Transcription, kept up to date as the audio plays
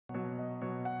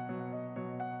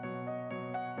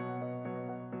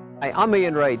Hey, I'm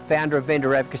Ben Reid, founder of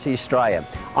Vendor Advocacy Australia.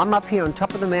 I'm up here on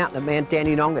top of the mountain at Mount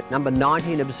Dandenong at number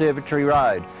 19 Observatory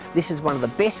Road. This is one of the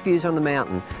best views on the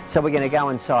mountain. So we're going to go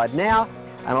inside now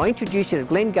and I'll introduce you to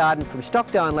Glenn Garden from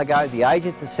Stockdale & Lego, the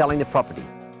agent that's selling the property.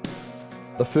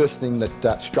 The first thing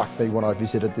that struck me when I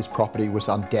visited this property was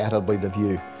undoubtedly the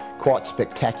view. Quite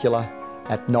spectacular.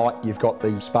 At night you've got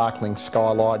the sparkling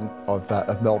skyline of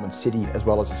Melbourne City as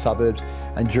well as the suburbs,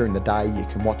 and during the day you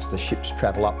can watch the ships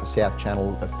travel up the south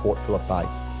channel of Port Phillip Bay.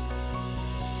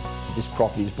 This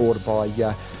property is bordered by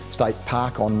State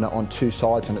Park on two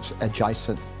sides, and it's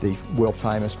adjacent the world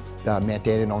famous Mount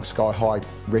Dandenong Sky High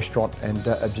restaurant and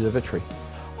observatory.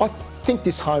 I think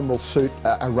this home will suit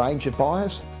a range of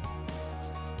buyers.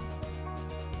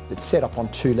 It's set up on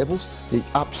two levels. The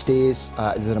upstairs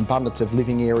is an abundance of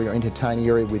living area or entertaining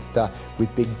area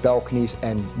with big balconies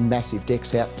and massive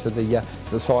decks out to the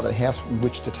side of the house in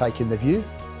which to take in the view.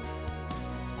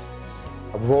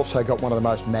 We've also got one of the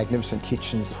most magnificent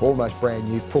kitchens, almost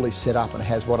brand new, fully set up, and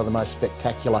has one of the most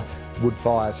spectacular wood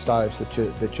fire stoves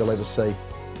that you'll ever see.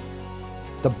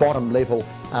 The bottom level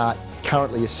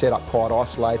currently is set up quite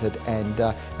isolated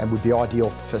and would be ideal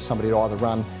for somebody to either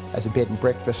run as a bed and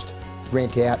breakfast,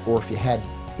 rent out, or if you had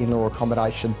in-law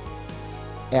accommodation.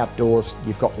 Outdoors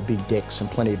you've got the big decks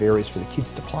and plenty of areas for the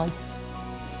kids to play.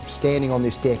 Standing on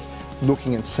this deck,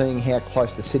 looking and seeing how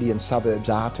close the city and suburbs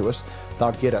are to us,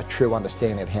 they'll get a true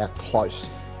understanding of how close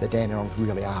the Dandenongs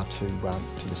really are to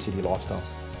the city lifestyle.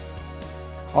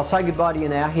 I'll say goodbye to you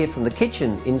now here from the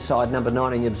kitchen inside number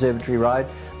 19 Observatory Road.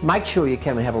 Make sure you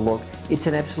come and have a look. It's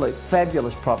an absolute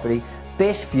fabulous property,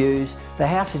 best views. The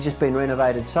house has just been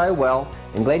renovated so well,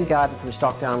 and Glenn Garden from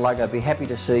Stockdale & Lego will be happy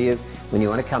to see you when you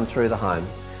want to come through the home.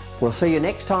 We'll see you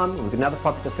next time with another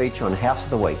property to feature on House of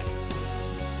the Week.